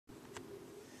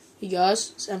Hey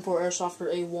guys, it's M4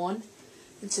 Airsofter A1,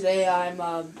 and today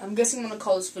I'm guessing I'm gonna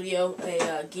call this video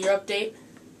a gear update.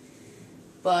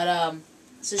 But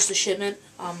this is the shipment.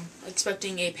 I'm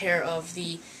expecting a pair of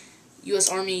the U.S.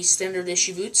 Army standard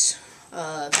issue boots.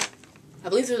 I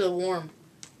believe they're the warm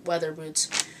weather boots.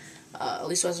 At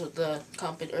least that's what the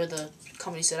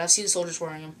company said. I've seen soldiers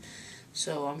wearing them.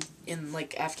 So I'm in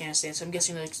like Afghanistan, so I'm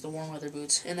guessing that's the warm weather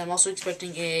boots. And I'm also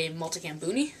expecting a multicam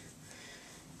boonie.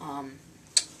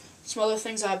 Some other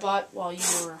things I bought while you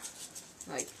were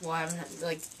I haven't had,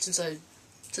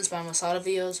 since my Masada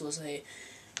videos was a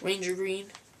Ranger Green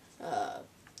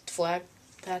flag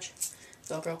patch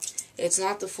Velcro. It's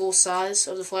not the full size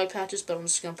of the flag patches, but I'm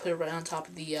just gonna put it right on top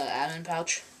of the admin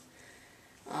pouch.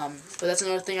 But that's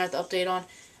another thing I have to update on.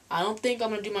 I don't think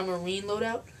I'm gonna do my Marine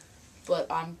loadout, but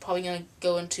I'm probably gonna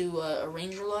go into a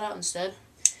Ranger loadout instead,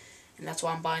 and that's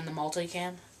why I'm buying the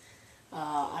multicam.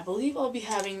 I believe I'll be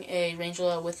having a Ranger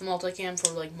loadout with the multicam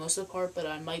for like most of the part, but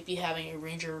I might be having a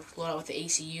Ranger loadout with the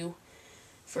ACU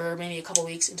for maybe a couple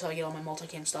weeks until I get all my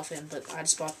multicam stuff in. But I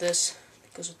just bought this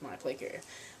because with my plate carrier,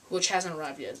 which hasn't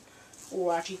arrived yet.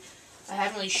 Or actually, I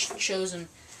haven't really chosen.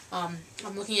 I'm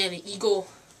looking at an Eagle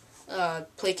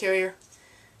plate carrier,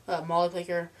 Molly plate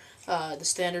carrier, the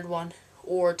standard one,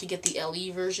 or to get the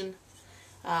LE version.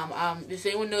 If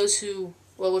anyone knows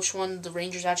which one the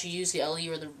Rangers actually use, the LE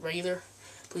or the regular,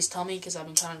 please tell me, because I've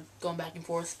been kind of going back and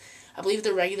forth. I believe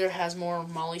the regular has more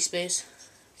molly space,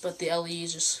 but the LE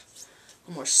is just a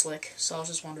little more slick, so I was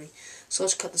just wondering. So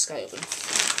let's cut this guy open.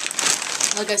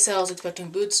 Like I said, I was expecting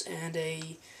boots and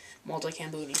a multicam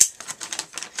boonie.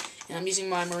 And I'm using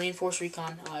my Marine Force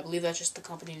Recon. I believe that's just the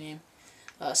company name.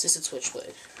 Assisted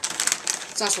switchblade.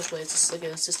 It's not switchblade, it's just like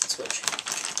an assisted switch.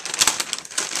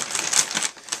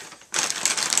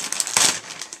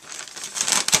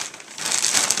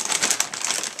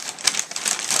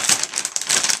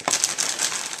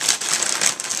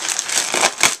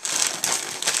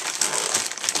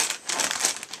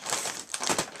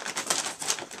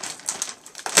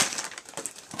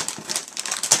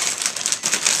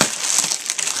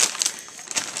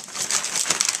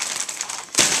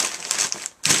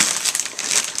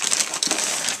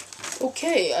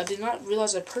 Okay, I did not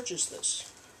realize I purchased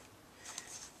this.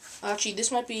 Actually,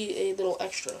 this might be a little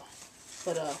extra,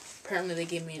 but apparently they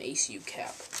gave me an ACU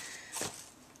cap.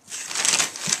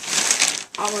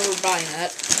 I don't remember buying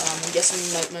that. I'm guessing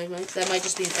that might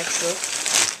just be an extra.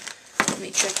 Let me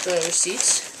check the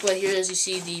receipts. But here, as you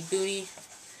see, the boonie.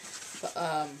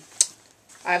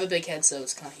 I have a big head, so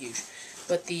it's kind of huge.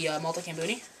 But the multicam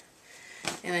boonie,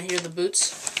 and then here are the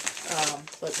boots.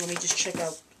 But let me just check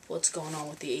out what's going on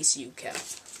with the ACU cap.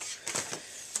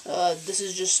 This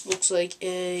is just looks like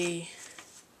a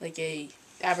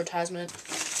advertisement.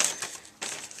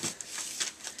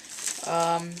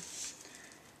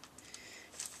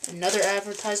 Another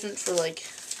advertisement for it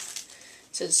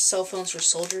says cell phones for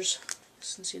soldiers.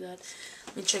 You can see that.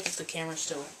 Let me check if the camera's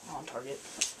still on target.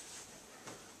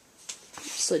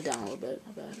 Slid down a little bit,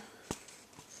 my bad.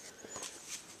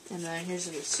 And then here's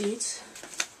the receipts.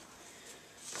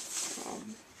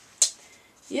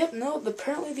 Yep, no,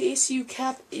 apparently the ACU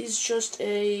cap is just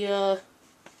a,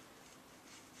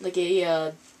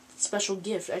 special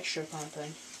gift, extra kind of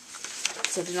thing.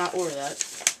 So I did not order that.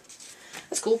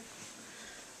 That's cool.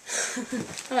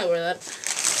 I might wear that.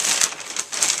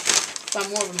 But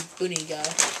I'm more of a boonie guy.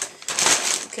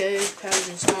 Okay,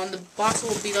 packaging's on. The box a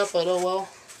little beat up, but oh well.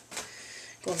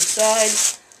 Go on the side.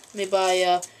 Made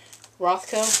by,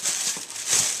 Rothko.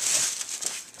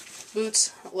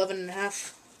 Boots,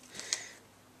 11.5.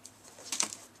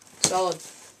 Solid.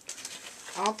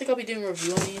 I don't think I'll be doing a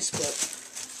review on these, but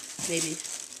maybe.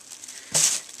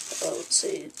 Let's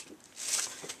see.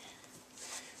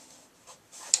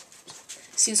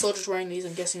 Seen soldiers wearing these.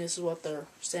 I'm guessing this is what their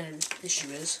standard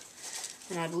issue is.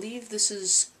 And I believe this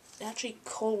is actually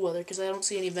cold weather because I don't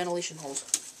see any ventilation holes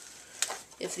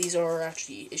if these are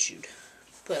actually issued.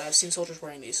 But I've seen soldiers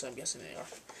wearing these, so I'm guessing they are.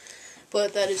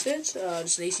 But that is it.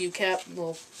 Just an ACU cap,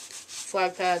 little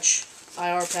flag patch,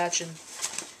 IR patch, and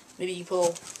maybe you put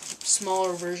a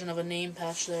smaller version of a name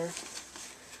patch there.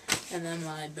 And then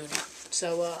my boonie.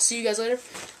 So, see you guys later.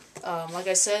 Like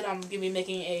I said, I'm going to be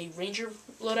making a Ranger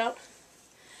loadout.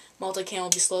 Multicam will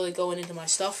be slowly going into my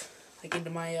stuff.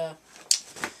 Into my,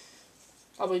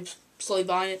 I'll be slowly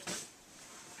buying it.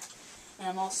 And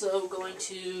I'm also going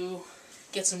to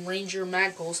get some Ranger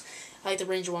mag pulls. I like the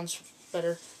Ranger ones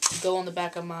better. Go on the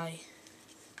back of my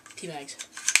P-mags.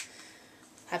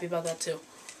 Happy about that too.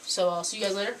 So I'll see you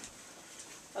guys later.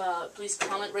 Please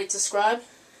comment, rate, subscribe,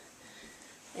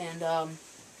 and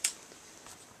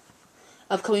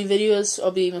upcoming videos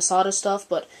will be Masada stuff,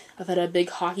 but I've had a big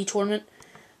hockey tournament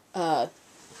for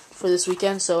this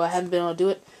weekend, so I haven't been able to do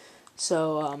it.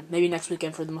 So maybe next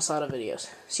weekend for the Masada videos.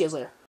 See you guys later.